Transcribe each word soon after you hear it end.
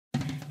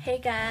Hey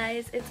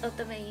guys, it's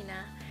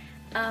Otameina.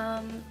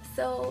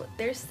 So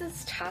there's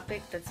this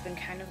topic that's been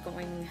kind of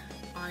going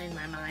on in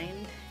my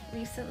mind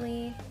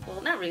recently.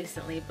 Well, not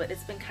recently, but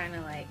it's been kind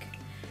of like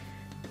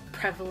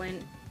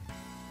prevalent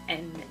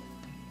and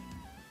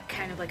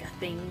kind of like a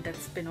thing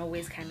that's been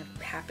always kind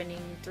of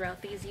happening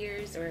throughout these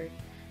years or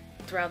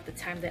throughout the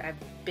time that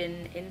I've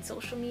been in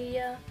social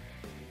media.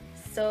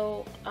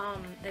 So,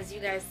 as you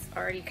guys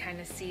already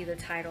kind of see the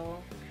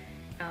title,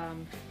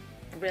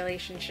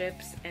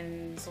 relationships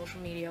and social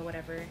media,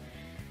 whatever,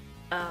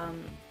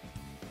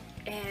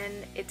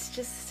 and it's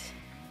just,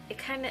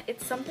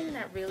 it's something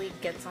that really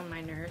gets on my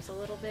nerves a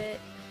little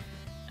bit,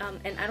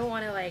 and I don't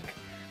want to like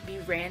be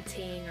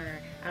ranting, or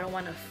I don't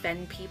want to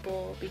offend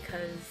people,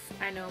 because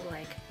I know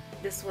like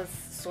this was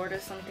sort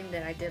of something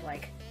that I did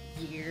like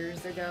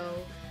years ago,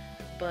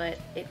 but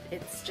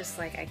it's just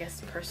like, I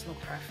guess, personal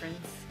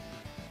preference.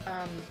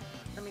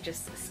 Let me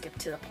just skip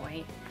to the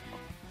point.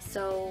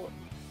 So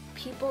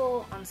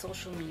people on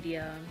social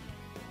media,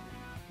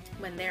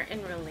 when they're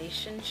in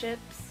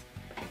relationships,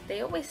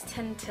 they always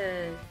tend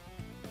to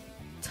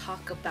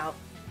talk about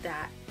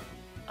that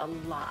a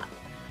lot.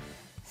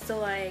 So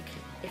like,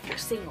 if you're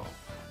single,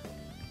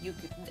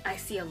 I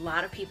see a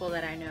lot of people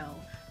that I know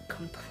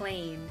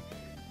complain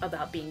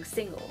about being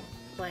single.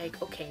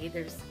 Like, okay,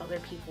 there's other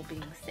people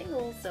being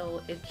single,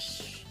 so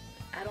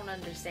I don't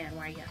understand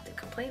why you have to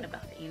complain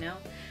about it, you know?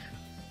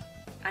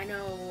 I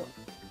know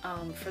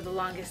for the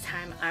longest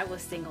time I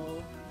was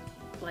single,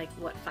 like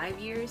what, 5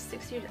 years,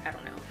 6 years, I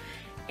don't know.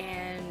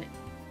 And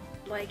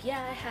like,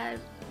 yeah, I had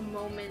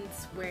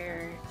moments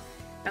where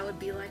I would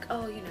be like,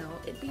 oh, you know,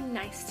 it'd be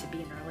nice to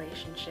be in a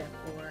relationship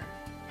or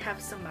have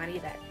somebody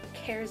that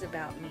cares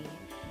about me,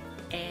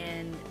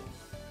 and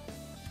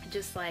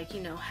just like,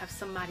 you know, have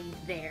somebody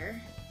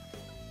there.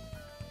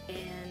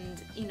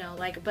 And, you know,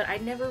 like, but I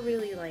never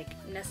really like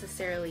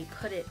necessarily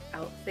put it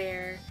out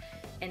there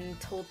and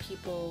told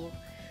people,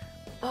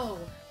 oh,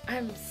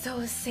 I'm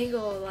so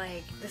single,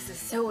 like, this is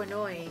so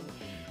annoying.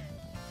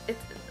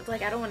 It's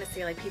like, I don't want to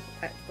say like people,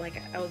 like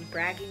I was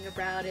bragging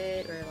about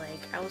it, or like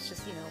I was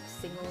just, you know,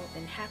 single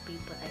and happy,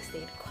 but I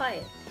stayed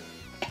quiet.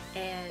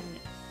 And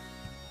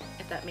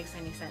if that makes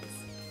any sense,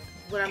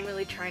 what I'm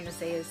really trying to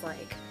say is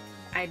like,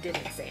 I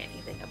didn't say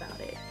anything about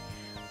it,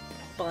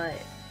 but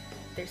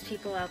there's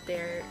people out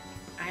there,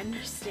 I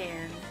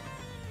understand,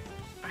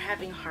 are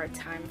having a hard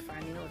time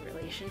finding a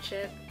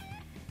relationship,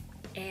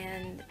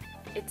 and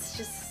it's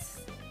just,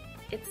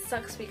 it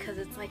sucks because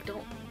it's like,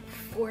 don't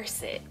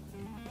force it.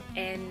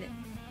 And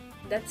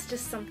that's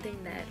just something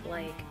that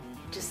like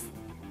just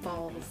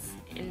falls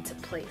into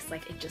place,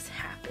 like it just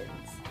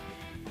happens.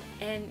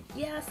 And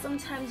yeah,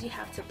 sometimes you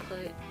have to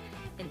put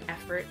an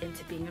effort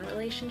into being in a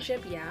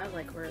relationship, yeah,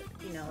 like, or,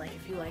 you know, like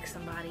if you like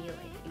somebody,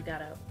 like you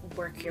gotta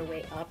work your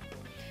way up.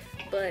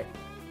 But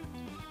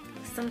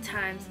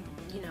sometimes,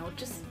 you know,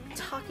 just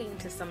talking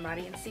to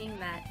somebody and seeing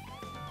that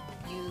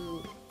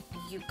you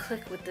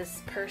click with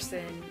this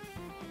person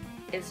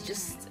is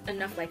just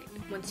enough. Like,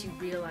 once you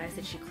realize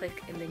that you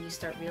click, and then you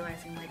start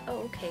realizing like,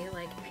 oh, okay,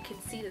 like I can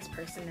see this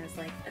person as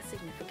like a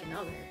significant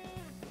other.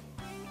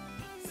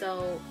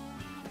 So,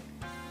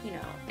 you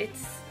know,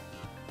 it's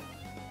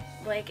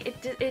like,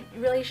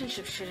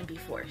 relationships shouldn't be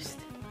forced.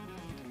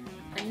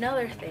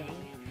 Another thing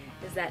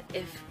is that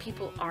if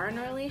people are in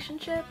a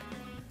relationship,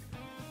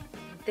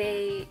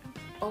 they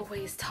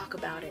always talk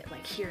about it,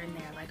 like here and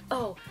there, like,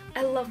 oh,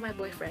 I love my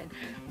boyfriend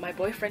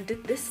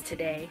did this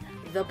today,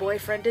 the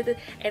boyfriend did it.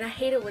 And I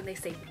hate it when they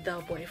say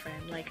the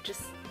boyfriend, like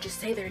just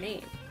say their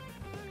name,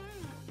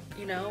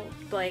 you know?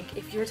 Like,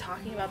 if you're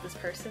talking about this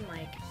person,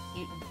 like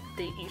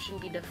you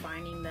shouldn't be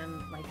defining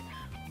them like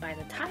by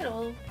the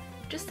title.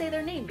 Just say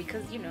their name,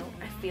 because, you know,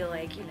 I feel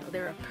like, you know,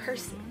 they're a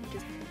person.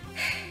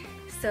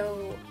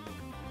 So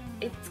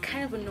it's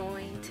kind of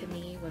annoying to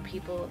me when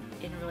people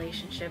in a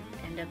relationship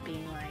end up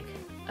being like,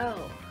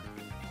 oh,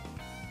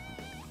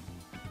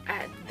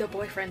 the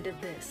boyfriend did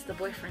this, the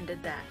boyfriend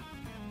did that,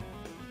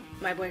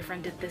 my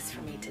boyfriend did this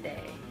for me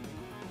today,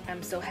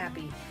 I'm so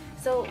happy.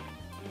 So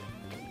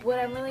what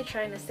I'm really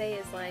trying to say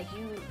is like,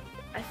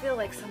 I feel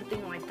like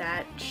something like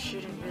that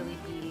shouldn't really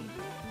be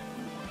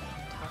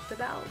talked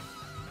about.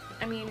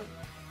 I mean,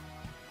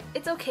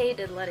 it's okay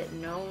to let it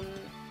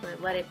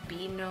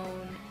be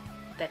known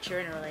that you're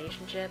in a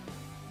relationship,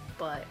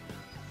 but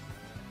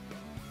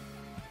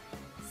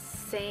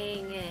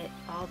saying it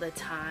all the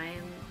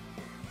time,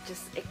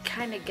 just, it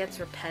kind of gets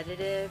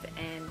repetitive.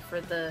 And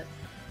for the,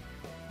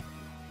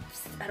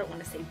 I don't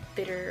want to say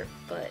bitter,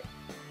 but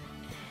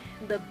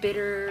the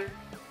bitter,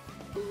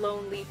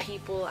 lonely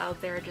people out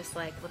there are just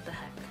like, what the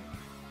heck,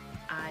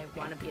 I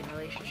want to be in a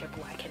relationship,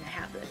 why can't I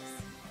have this?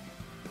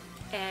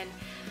 And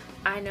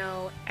I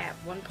know at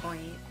one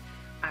point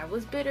I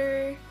was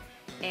bitter,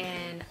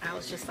 and I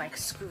was just like,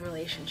 screw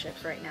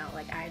relationships right now,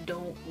 like I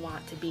don't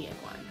want to be in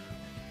one.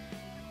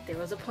 There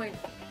was a point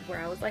where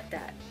I was like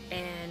that,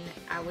 and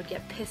I would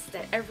get pissed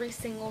at every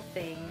single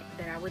thing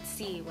that I would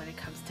see when it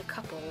comes to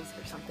couples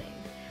or something,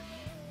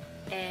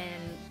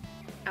 and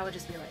I would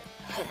just be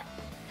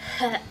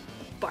like,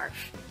 barf,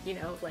 you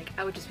know, like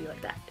I would just be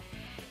like that.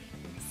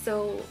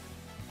 So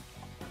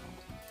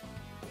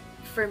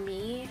for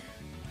me,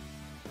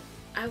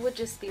 I would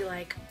just be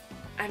like,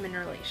 I'm in a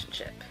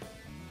relationship.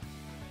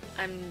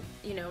 I'm,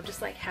 you know,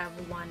 just like have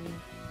one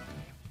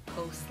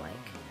post like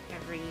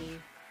every,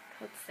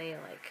 let's say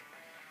like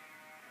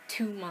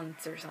 2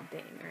 months or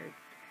something, or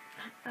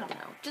I don't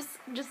know,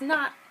 just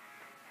not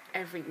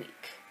every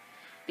week.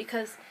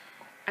 Because,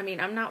 I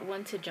mean, I'm not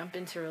one to jump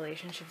into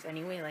relationships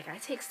anyway, like I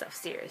take stuff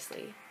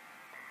seriously.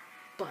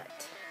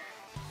 But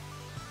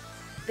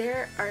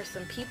there are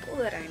some people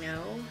that I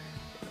know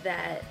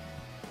that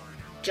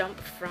jump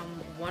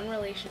from one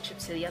relationship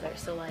to the other.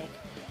 So like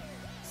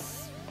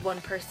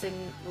one person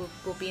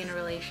will be in a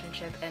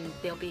relationship and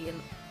they'll be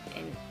in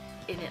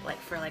it like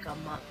for like a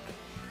month,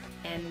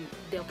 and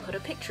they'll put a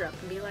picture up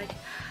and be like,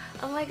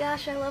 oh my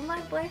gosh, I love my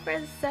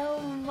boyfriend so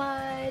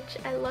much,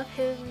 I love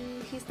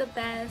him, he's the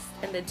best.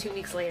 And then 2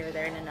 weeks later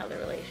they're in another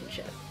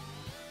relationship.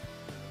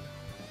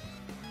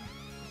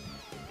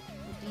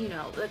 You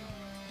know,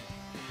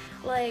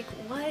 like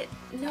what?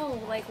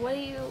 No, like what are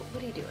you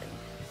doing?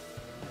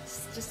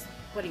 Just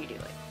what are you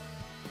doing?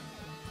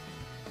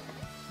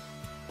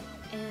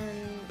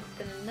 And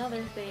then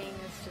another thing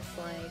is just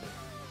like,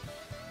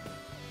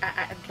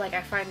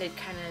 I find it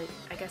kind of,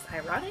 I guess,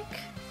 ironic.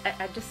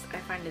 I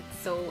find it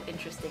so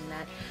interesting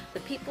that the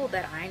people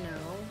that I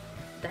know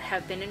that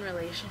have been in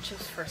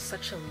relationships for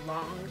such a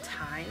long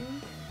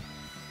time,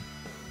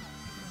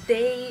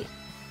 they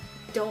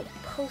don't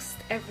post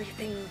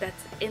everything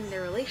that's in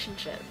their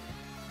relationship.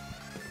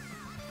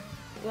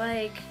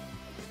 Like,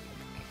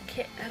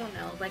 I don't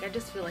know, like I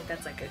just feel like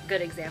that's like a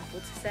good example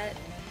to set.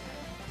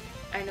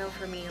 I know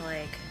for me,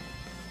 like,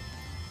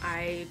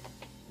 I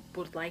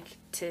would like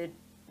to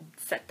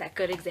set that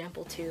good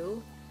example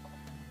too,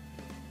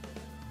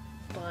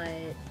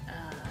 but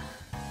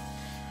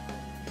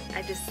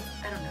I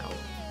don't know,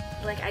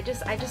 like I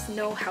just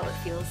know how it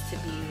feels to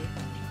be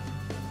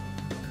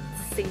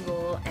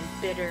single and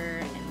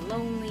bitter and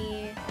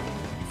lonely,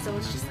 so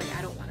it's just like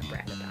I don't want to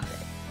brag about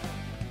it.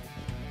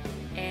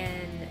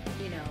 And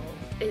you know,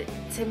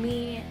 to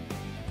me,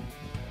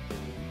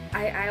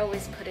 I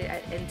always put it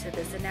into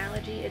this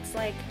analogy. It's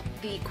like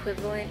the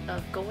equivalent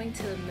of going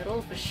to the middle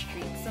of a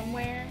street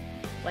somewhere,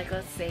 like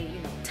let's say, you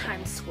know,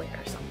 Times Square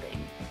or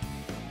something,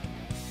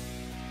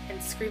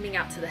 and screaming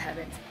out to the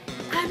heavens,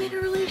 I'm in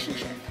a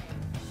relationship.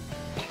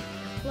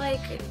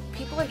 Like,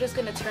 people are just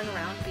gonna turn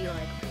around and be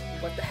like,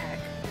 what the heck,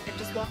 and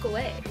just walk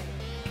away.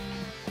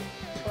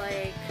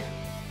 Like,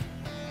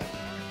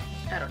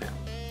 I don't know.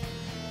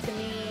 To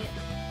me,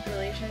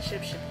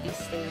 relationships should be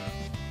stayed,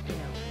 you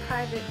know,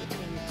 private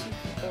between the two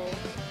people,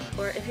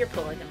 or if you're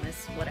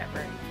polygamous,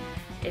 whatever.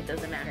 It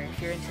doesn't matter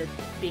if you're into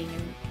being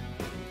in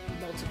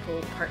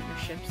multiple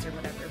partnerships or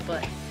whatever,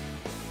 but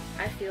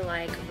I feel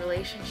like a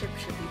relationship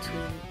should be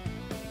between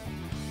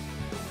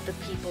the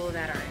people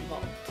that are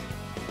involved.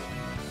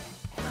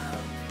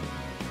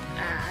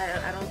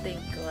 I don't think,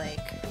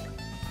 like,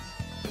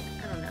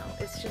 I don't know,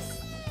 it's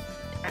just,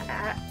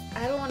 I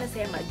don't want to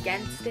say I'm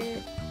against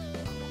it,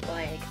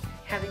 like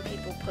having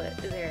people put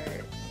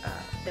their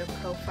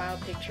profile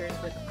pictures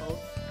with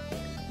both,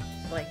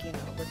 like, you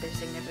know, with their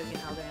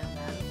significant other and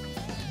them.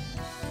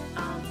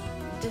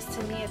 Just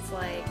to me, it's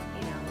like,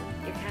 you know,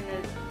 you're kind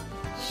of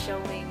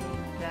showing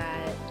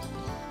that,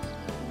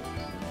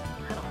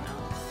 I don't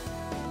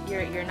know,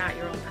 you're not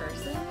your own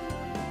person.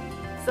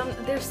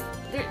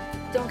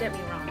 Don't get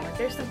me wrong, like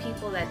there's some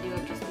people that do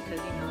it just because,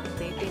 you know,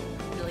 they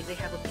feel like they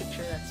have a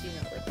picture that's, you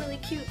know, like really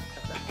cute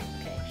of them.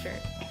 Okay, sure.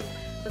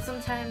 But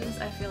sometimes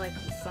I feel like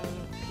some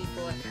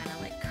people are kind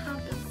of like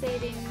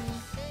compensating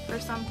for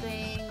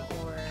something,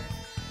 or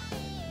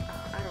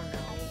I don't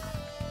know,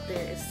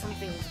 there is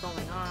something that's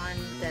going on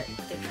that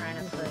they're trying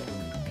to put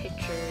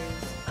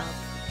pictures up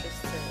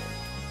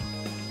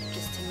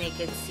just to make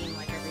it seem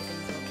like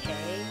everything's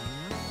okay.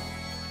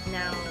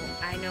 Now,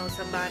 I know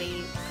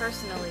somebody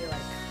personally,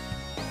 like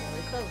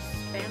really close,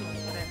 family,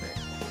 whatever,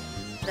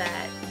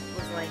 that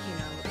was like, you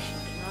know,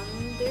 cheating on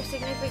their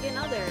significant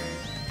other,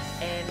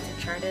 and to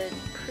try to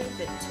prove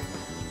it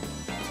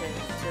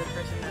to the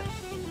person that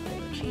they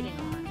were cheating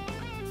on,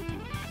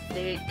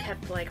 they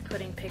kept like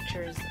putting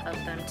pictures of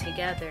them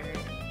together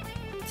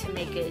to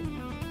make it,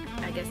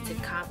 I guess, to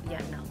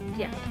compensate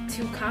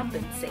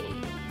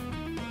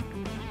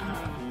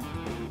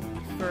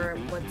for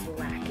what's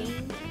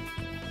lacking.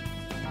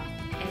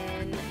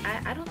 And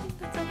I don't think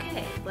that's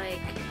okay.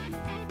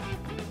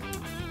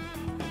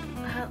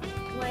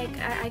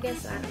 I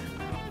guess, I don't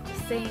know,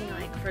 just saying,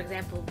 like, for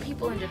example,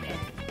 people in Japan.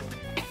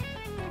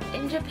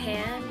 In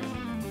Japan,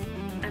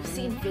 I've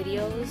seen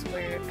videos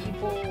where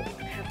people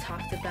have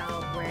talked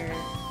about where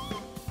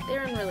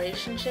they're in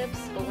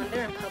relationships, but when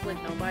they're in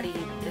public, nobody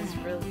is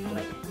really,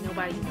 like,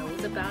 nobody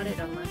knows about it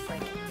unless,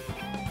 like,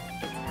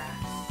 it's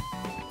past.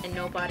 And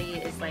nobody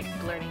is, like,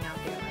 blurting out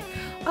there,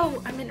 like, oh,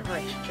 I'm in a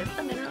relationship,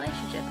 and I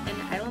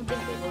don't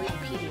think they believe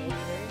PDA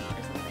either,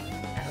 or something. I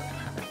don't know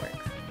how that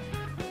works.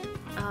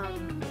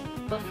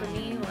 But for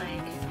me,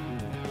 like,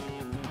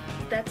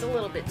 that's a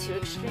little bit too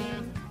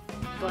extreme,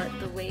 but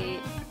the way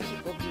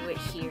people do it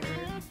here,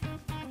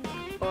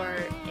 or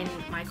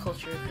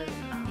culture because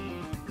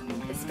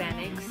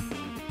Hispanics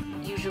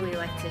usually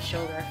like to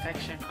show their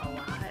affection a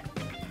lot.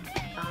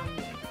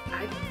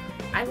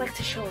 I like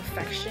to show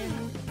affection,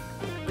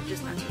 but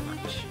just not too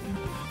much.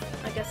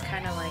 I guess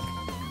kind of like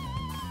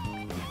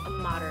a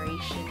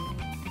moderation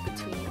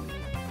between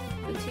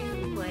the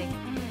two, like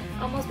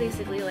almost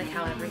basically like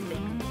how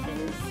everything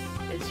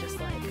is just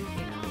like, you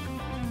know,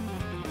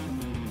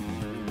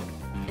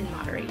 in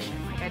moderation.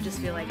 Like I just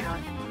feel like how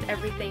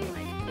everything,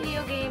 like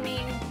video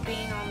gaming,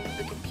 being on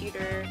the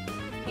computer,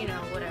 you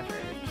know, whatever,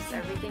 just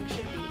everything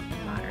should be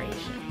in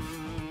moderation.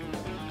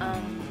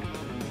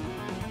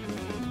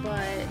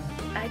 But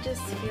I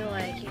just feel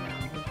like, you know,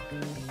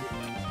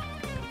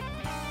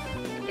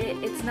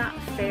 it's not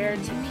fair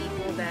to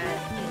people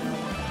that, you know,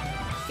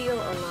 feel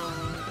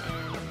alone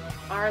and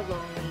are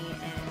lonely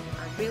and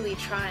are really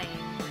trying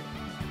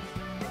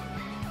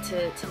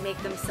to make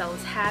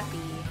themselves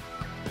happy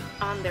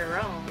on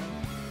their own.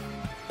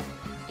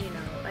 You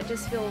know, I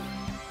just feel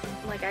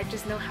like I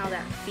just know how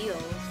that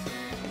feels,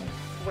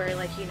 where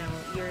like, you know,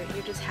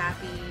 you're just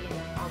happy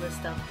and all this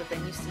stuff, but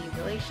then you see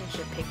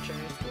relationship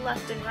pictures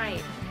left and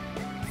right.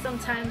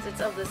 Sometimes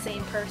it's of the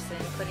same person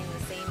putting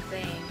the same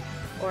thing,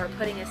 or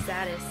putting a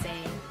status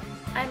saying,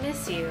 I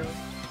miss you,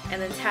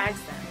 and then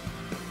tags them.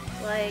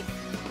 Like,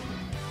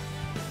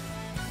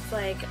 it's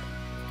like,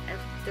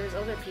 there's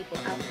other people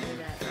out there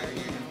that are,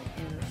 you know,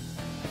 in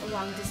a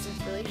long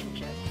distance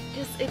relationship.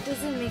 Just, it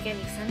doesn't make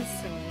any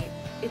sense to me.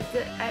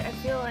 I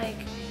feel like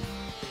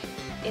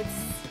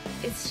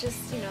it's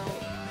just, you know,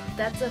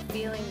 that's a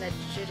feeling that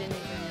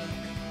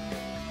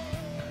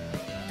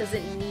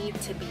doesn't need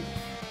to be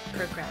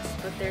progressed,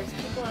 but there's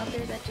people out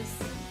there that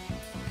just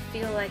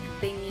feel like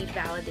they need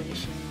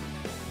validation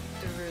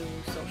through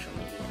social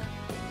media.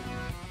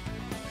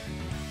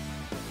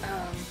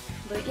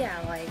 But yeah,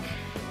 like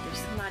there's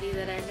somebody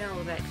that I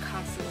know that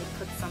constantly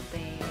puts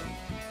something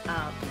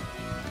up,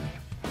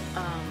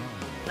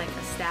 like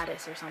a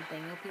status or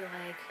something. It'll be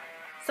like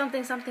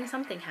something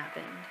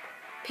happened.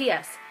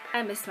 P.S.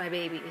 I missed my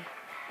baby.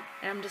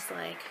 And I'm just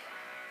like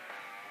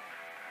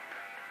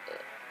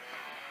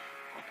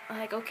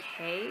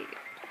okay.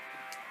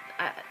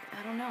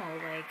 I don't know,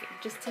 like,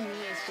 just to me,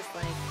 it's just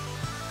like,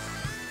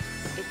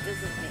 it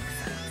doesn't make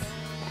sense.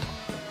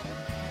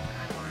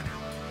 I don't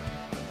know.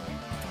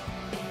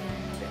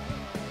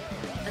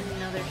 And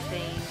another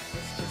thing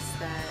is just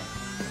that,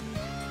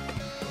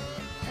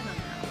 I don't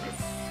know,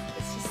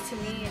 it's just, to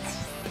me, it's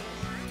just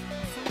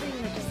something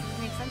that just doesn't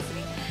make sense to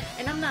me.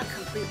 And I'm not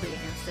completely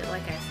against it,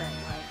 like I said,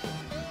 like,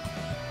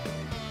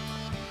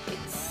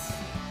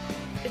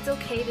 it's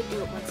okay to do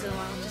it once in a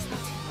while, just not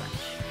too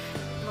much.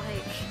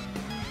 Like,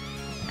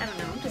 I don't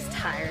know, I'm just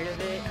tired of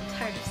it. I'm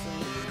tired of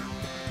seeing it.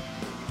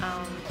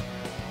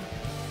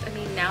 I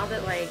mean, now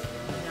that, like,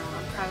 you know,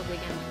 I'm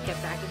probably going to get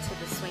back into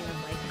the swing of,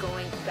 like,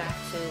 going back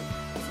to,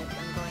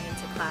 I'm going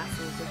into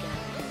classes again.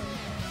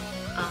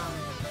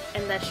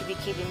 And that should be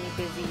keeping me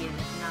busy and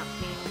not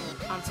being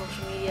on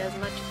social media as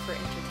much for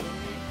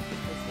entertainment,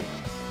 because, you know,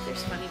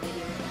 there's funny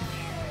videos on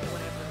there or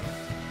whatever.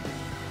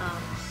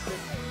 But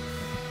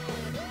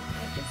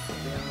I just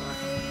feel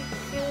like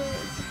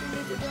it's just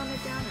need to tone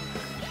it down a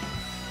notch.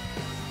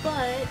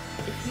 But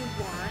if you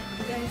want,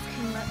 you guys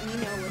can let me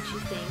know what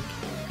you think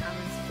in the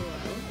comments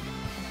below.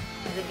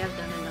 I think I've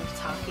done enough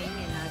talking,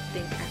 and I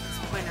think at this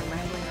point I'm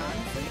rambling on.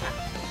 So yeah,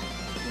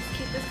 let's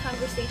keep this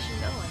conversation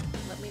going.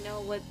 Let me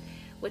know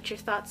what your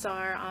thoughts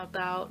are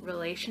about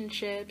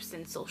relationships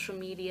and social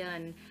media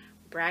and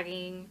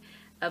bragging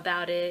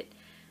about it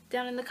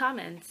down in the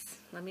comments.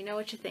 Let me know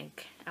what you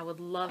think. I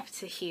would love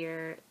to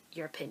hear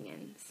your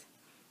opinions.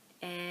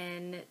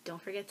 And don't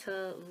forget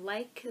to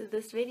like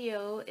this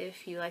video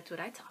if you liked what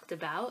I talked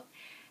about,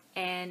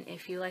 and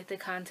if you like the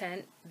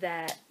content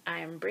that I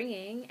am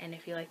bringing, and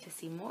if you like to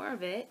see more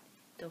of it,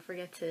 don't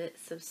forget to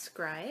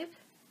subscribe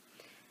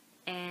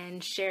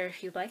and share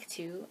if you'd like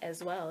to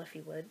as well, if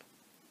you would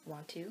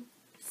want to.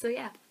 So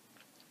yeah,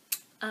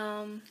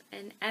 and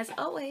as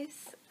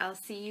always, I'll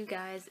see you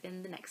guys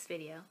in the next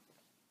video.